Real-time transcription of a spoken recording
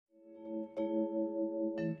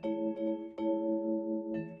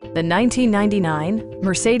the 1999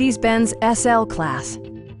 Mercedes-Benz SL Class.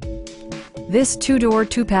 This two-door,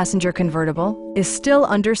 two-passenger convertible is still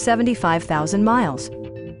under 75,000 miles.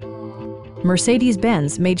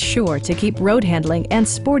 Mercedes-Benz made sure to keep road handling and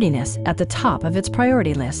sportiness at the top of its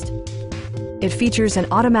priority list. It features an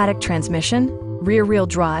automatic transmission, rear-wheel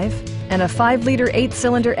drive, and a 5-liter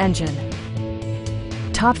 8-cylinder engine.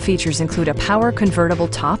 Top features include a power convertible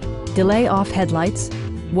top, delay-off headlights,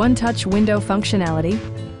 one-touch window functionality,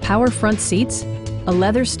 power front seats, a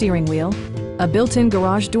leather steering wheel, a built-in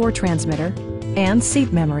garage door transmitter, and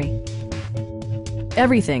seat memory.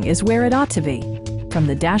 Everything is where it ought to be, from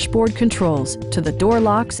the dashboard controls to the door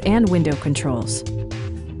locks and window controls.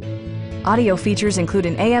 Audio features include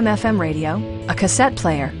an AM/FM radio, a cassette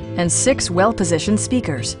player, and 6 well-positioned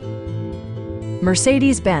speakers.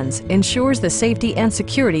 Mercedes-Benz ensures the safety and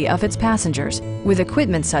security of its passengers with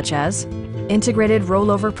equipment such as integrated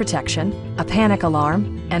rollover protection, a panic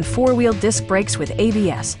alarm, and 4-wheel disc brakes with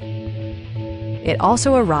ABS. It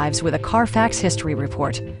also arrives with a Carfax history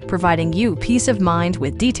report, providing you peace of mind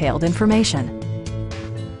with detailed information.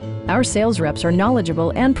 Our sales reps are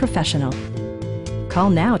knowledgeable and professional. Call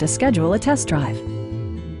now to schedule a test drive.